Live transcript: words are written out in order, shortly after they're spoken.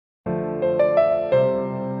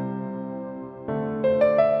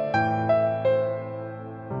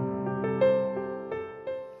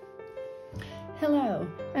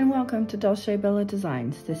welcome to Dolce Bella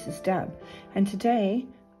Designs. This is Deb, and today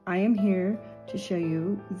I am here to show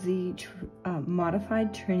you the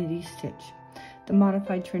modified Trinity stitch. The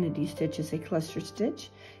modified Trinity stitch is a cluster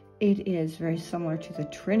stitch. It is very similar to the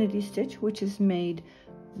Trinity stitch, which is made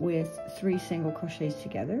with 3 single crochets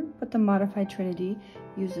together, but the modified Trinity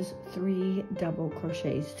uses 3 double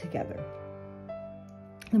crochets together.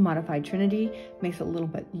 The modified Trinity makes a little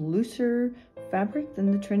bit looser fabric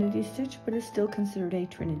than the Trinity stitch, but is still considered a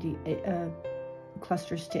Trinity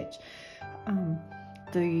cluster stitch.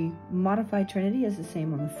 The modified Trinity is the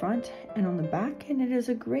same on the front and on the back, and it is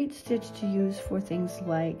a great stitch to use for things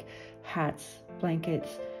like hats,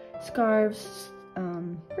 blankets, scarves,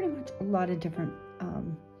 pretty much a lot of different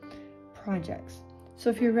projects. So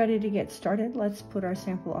if you're ready to get started, let's put our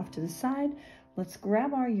sample off to the side. Let's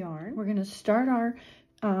grab our yarn. We're going to start our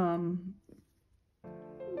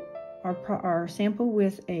sample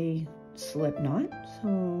with a slip knot.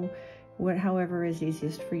 So however is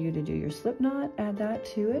easiest for you to do your slip knot, add that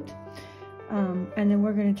to it. And then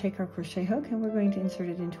we're going to take our crochet hook and we're going to insert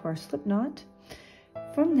it into our slip knot.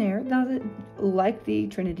 From there, now that, like the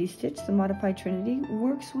Trinity stitch, the modified Trinity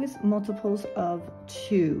works with multiples of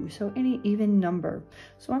 2, so any even number.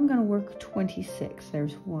 So I'm going to work 26.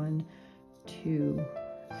 There's 1, 2,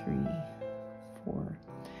 3, 4,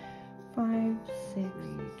 5, 6,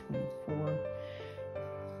 24,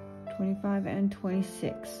 25, and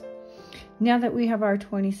 26. Now that we have our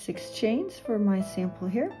 26 chains for my sample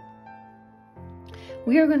here,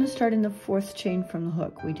 we are going to start in the 4th chain from the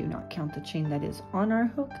hook. We do not count the chain that is on our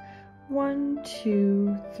hook. 1,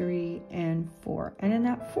 2, 3, and 4. And in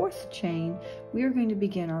that 4th chain, we are going to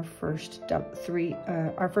begin our first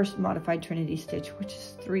modified Trinity stitch, which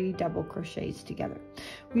is 3 double crochets together.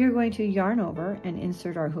 We are going to yarn over and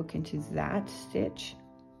insert our hook into that stitch.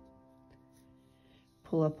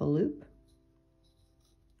 Pull up a loop.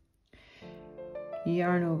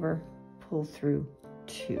 Yarn over, pull through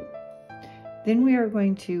 2. Then we are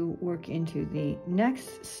going to work into the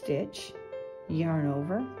next stitch, yarn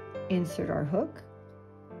over, insert our hook,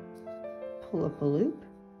 pull up a loop,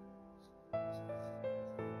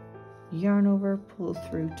 yarn over, pull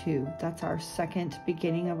through 2. That's our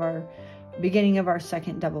beginning of our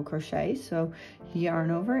second double crochet. So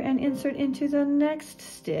yarn over and insert into the next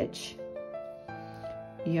stitch,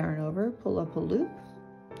 yarn over, pull up a loop,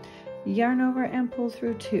 yarn over and pull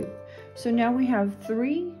through 2. So now we have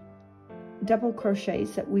 3 double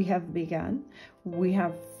crochets that we have begun. We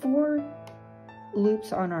have 4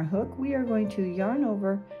 loops on our hook. We are going to yarn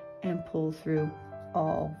over and pull through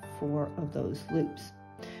all 4 of those loops.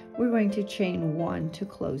 We're going to chain 1 to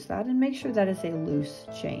close that and make sure that is a loose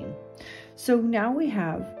chain. So now we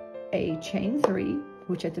have a chain 3,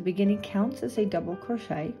 which at the beginning counts as a double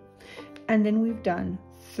crochet, and then we've done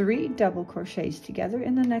 3 double crochets together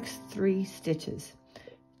in the next 3 stitches,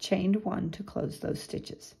 chained 1 to close those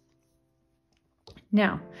stitches.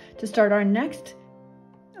 Now, to start our next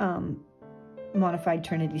modified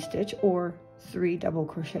Trinity stitch, or 3 double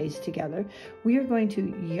crochets together, we are going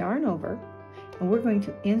to yarn over and we're going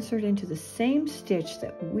to insert into the same stitch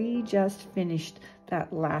that we just finished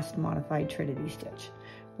that last modified Trinity stitch.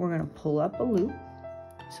 We're going to pull up a loop.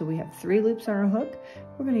 So we have 3 loops on our hook.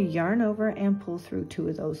 We're going to yarn over and pull through 2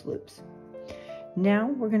 of those loops. Now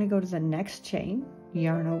we're going to go to the next chain,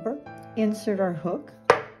 yarn over, insert our hook,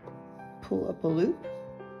 pull up a loop,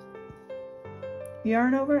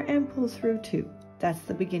 yarn over and pull through 2. That's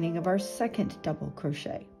the beginning of our second double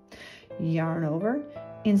crochet. Yarn over,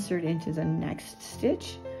 insert into the next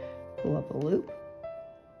stitch, pull up a loop,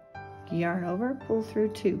 yarn over, pull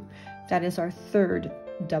through 2. That is our 3rd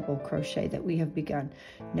double crochet that we have begun.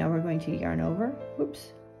 Now we're going to yarn over,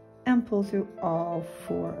 and pull through all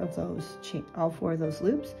 4 of those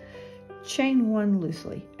loops. Chain 1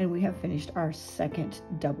 loosely, and we have finished our second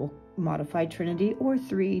double modified Trinity, or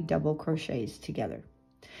 3 double crochets together.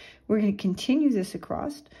 We're going to continue this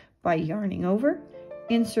across by yarning over,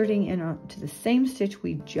 inserting into the same stitch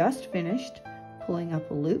we just finished, pulling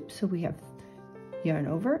up a loop. So we have yarn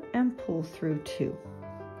over and pull through 2.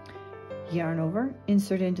 Yarn over,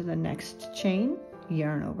 insert into the next chain,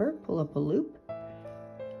 yarn over, pull up a loop,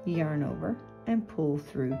 yarn over and pull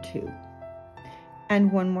through 2. And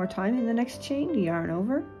one more time in the next chain, yarn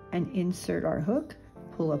over and insert our hook,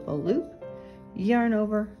 pull up a loop, yarn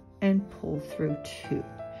over and pull through 2.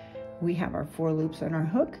 We have our 4 loops on our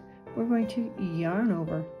hook. We're going to yarn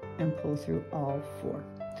over and pull through all 4.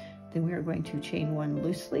 Then we are going to chain 1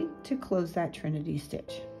 loosely to close that Trinity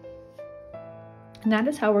stitch. And that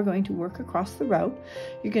is how we're going to work across the row.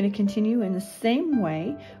 You're going to continue in the same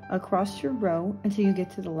way across your row until you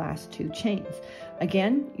get to the last 2 chains.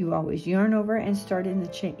 Again, you always yarn over and start in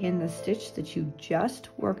the stitch that you just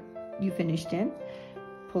finished in,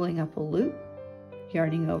 pulling up a loop,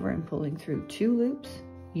 yarning over and pulling through 2 loops,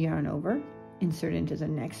 yarn over, insert into the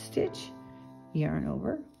next stitch, yarn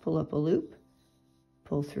over, pull up a loop,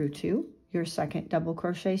 pull through 2, your second double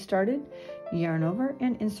crochet started, yarn over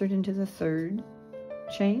and insert into the 3rd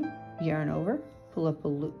chain, yarn over, pull up a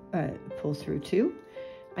loop, pull through 2,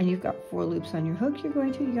 and you've got 4 loops on your hook. You're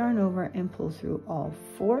going to yarn over and pull through all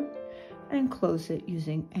 4 and close it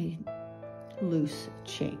using a loose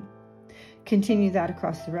chain. Continue that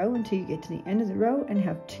across the row until you get to the end of the row and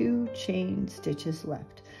have 2 chain stitches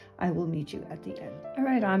left. I will meet you at the end. All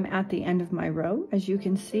right, I'm at the end of my row. As you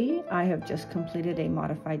can see, I have just completed a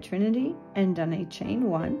modified Trinity and done a chain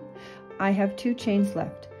 1. I have 2 chains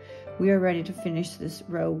left. We are ready to finish this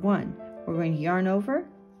row 1. We're going to yarn over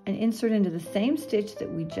and insert into the same stitch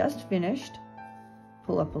that we just finished,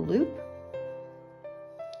 pull up a loop,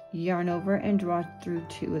 yarn over and draw through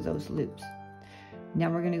 2 of those loops. Now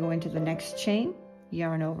we're going to go into the next chain,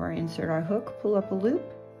 yarn over, insert our hook, pull up a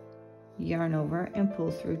loop, yarn over and pull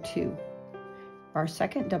through 2. Our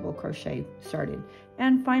second double crochet started,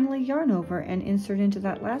 and finally yarn over and insert into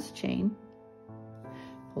that last chain,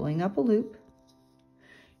 pulling up a loop,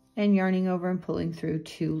 and yarning over and pulling through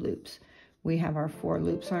 2 loops. We have our 4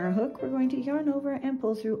 loops on our hook. We're going to yarn over and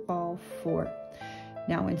pull through all 4.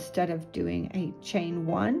 Now, instead of doing a chain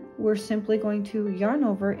 1, we're simply going to yarn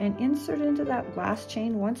over and insert into that last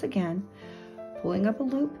chain once again, pulling up a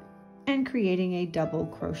loop and creating a double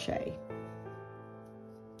crochet.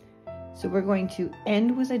 So we're going to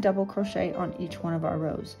end with a double crochet on each one of our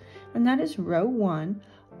rows, and that is row 1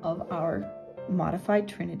 of our modified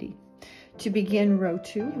Trinity. To begin row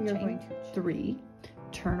 2, we are going to 3,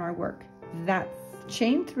 turn our work. That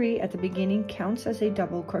chain 3 at the beginning counts as a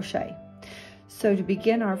double crochet. So to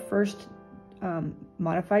begin our first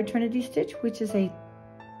modified Trinity stitch, which is a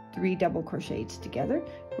 3 double crochets together,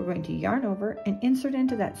 we're going to yarn over and insert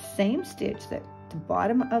into that same stitch, that the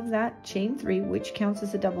bottom of that chain 3, which counts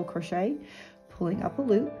as a double crochet, pulling up a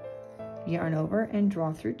loop, yarn over and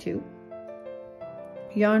draw through 2,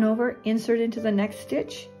 yarn over, insert into the next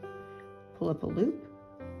stitch, pull up a loop,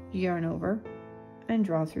 yarn over and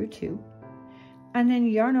draw through 2, and then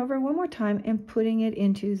yarn over one more time and putting it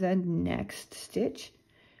into the next stitch,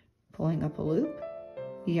 pulling up a loop,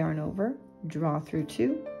 yarn over, draw through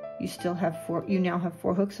 2. You still have 4, you now have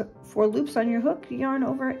 4 loops on your hook, yarn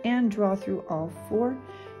over and draw through all 4,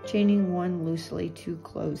 chaining 1 loosely to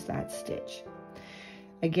close that stitch.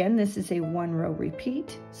 Again, this is a 1 row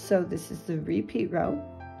repeat, so this is the repeat row.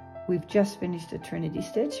 We've just finished a Trinity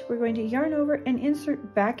stitch. We're going to yarn over and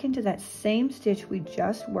insert back into that same stitch we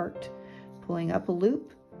just worked, pulling up a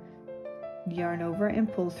loop, yarn over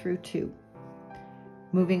and pull through 2.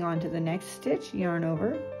 Moving on to the next stitch, yarn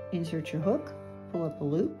over, insert your hook, pull up a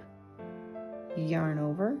loop, yarn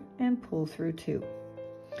over and pull through 2.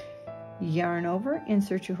 Yarn over,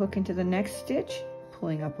 insert your hook into the next stitch,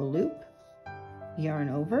 pulling up a loop, yarn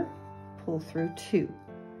over, pull through 2.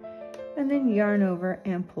 And then yarn over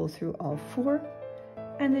and pull through all 4,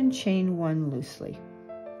 and then chain 1 loosely.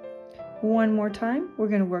 One more time, we're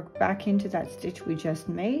going to work back into that stitch we just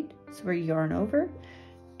made. So we're yarn over,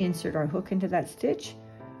 insert our hook into that stitch,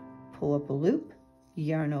 pull up a loop,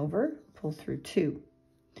 yarn over, pull through 2.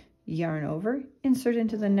 Yarn over, insert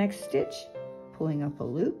into the next stitch, pulling up a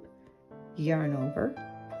loop, yarn over,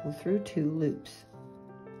 pull through 2 loops.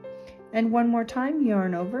 And one more time,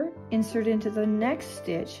 yarn over, insert into the next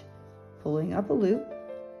stitch, pulling up a loop,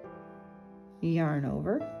 yarn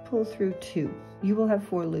over, pull through 2. You will have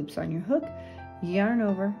 4 loops on your hook, yarn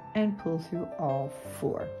over and pull through all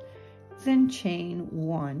 4. Then chain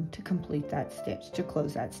 1 to complete that stitch, to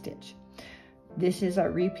close that stitch. This is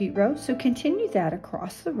our repeat row, so continue that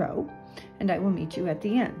across the row and I will meet you at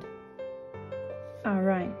the end. All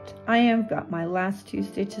right, I have got my last 2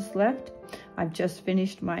 stitches left. I've just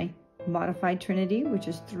finished my modified Trinity, which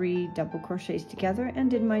is 3 double crochets together, and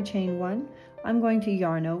did my chain 1. I'm going to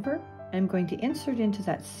yarn over. I'm going to insert into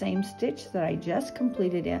that same stitch that I just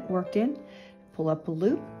completed worked in, pull up a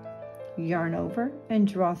loop, yarn over and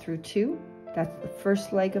draw through 2. That's the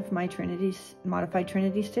first leg of my modified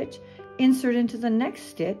Trinity stitch. Insert into the next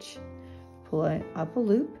stitch, pull up a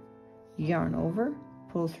loop, yarn over,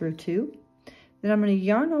 pull through 2. Then I'm going to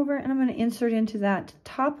yarn over and I'm going to insert into that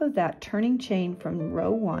top of that turning chain from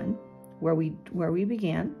row 1 where we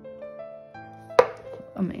began.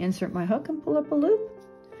 I'm going to insert my hook and pull up a loop.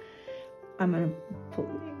 I'm going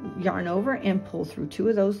to yarn over and pull through 2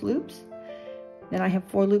 of those loops. Then I have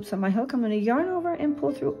 4 loops on my hook. I'm going to yarn over and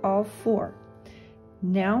pull through all 4.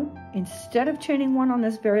 Now, instead of chaining 1 on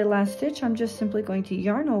this very last stitch, I'm just simply going to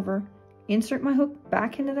yarn over, insert my hook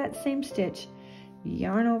back into that same stitch,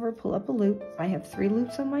 yarn over, pull up a loop. I have 3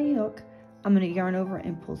 loops on my hook. I'm going to yarn over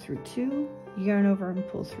and pull through 2, yarn over and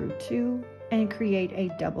pull through 2, and create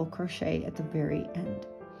a double crochet at the very end.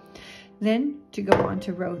 Then to go on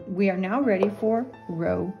to row, we are now ready for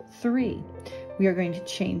row 3. We are going to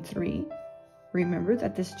chain 3. Remember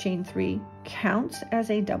that this chain 3 counts as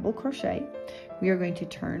a double crochet. We are going to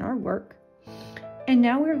turn our work. And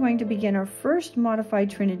now we're going to begin our first modified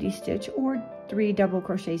Trinity stitch, or 3 double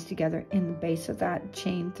crochets together in the base of that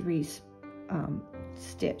chain 3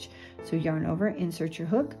 stitch. So yarn over, insert your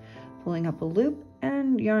hook, pulling up a loop,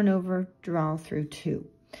 and yarn over, draw through 2.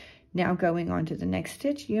 Now going on to the next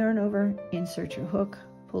stitch, yarn over, insert your hook,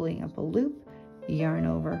 pulling up a loop, yarn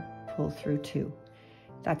over, pull through 2.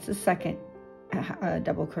 That's the second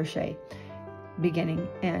double crochet. Beginning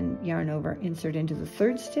and yarn over, insert into the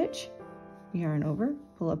 3rd stitch, yarn over,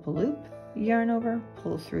 pull up a loop, yarn over,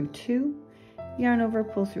 pull through 2, yarn over,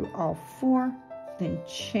 pull through all 4, then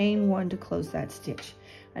chain 1 to close that stitch.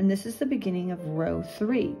 And this is the beginning of row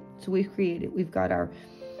 3. So we've got our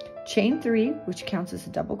chain 3, which counts as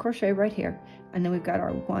a double crochet right here, and then we've got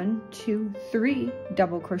our 1, 2, 3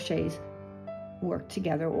 double crochets worked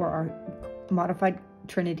together, or our modified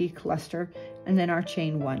Trinity cluster, and then our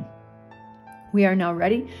chain 1. We are now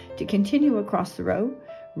ready to continue across the row,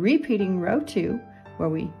 repeating row 2, where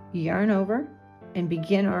we yarn over and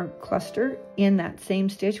begin our cluster in that same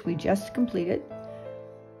stitch we just completed,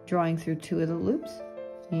 drawing through 2 of the loops,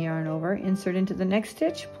 yarn over, insert into the next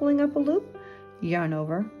stitch, pulling up a loop, yarn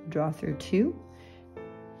over, draw through 2,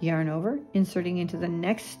 yarn over, inserting into the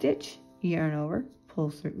next stitch, yarn over,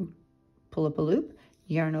 pull up a loop,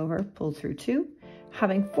 yarn over, pull through 2.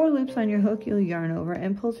 Having 4 loops on your hook, you'll yarn over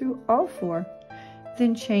and pull through all 4,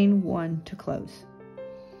 then chain 1 to close.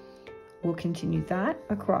 We'll continue that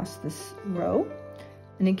across this row.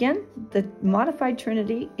 And again, the modified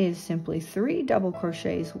Trinity is simply 3 double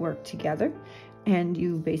crochets worked together, and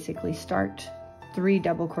you basically start 3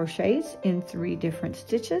 double crochets in 3 different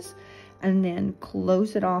stitches, and then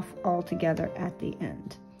close it off all together at the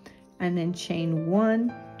end, and then chain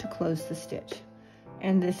 1 to close the stitch.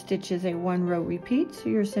 And this stitch is a 1 row repeat, so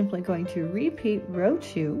you're simply going to repeat row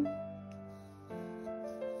 2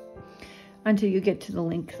 until you get to the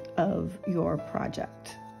length of your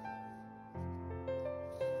project.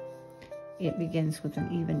 It begins with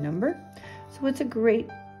an even number, so it's a great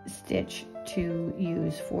stitch to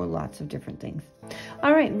use for lots of different things.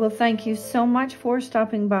 All right, well, thank you so much for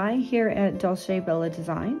stopping by here at Dulce Bella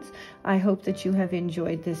Designs. I hope that you have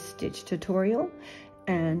enjoyed this stitch tutorial,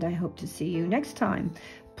 and I hope to see you next time.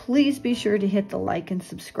 Please be sure to hit the like and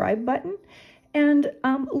subscribe button, and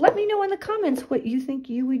let me know in the comments what you think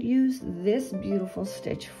you would use this beautiful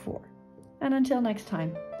stitch for. And until next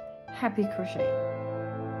time, happy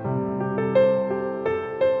crocheting.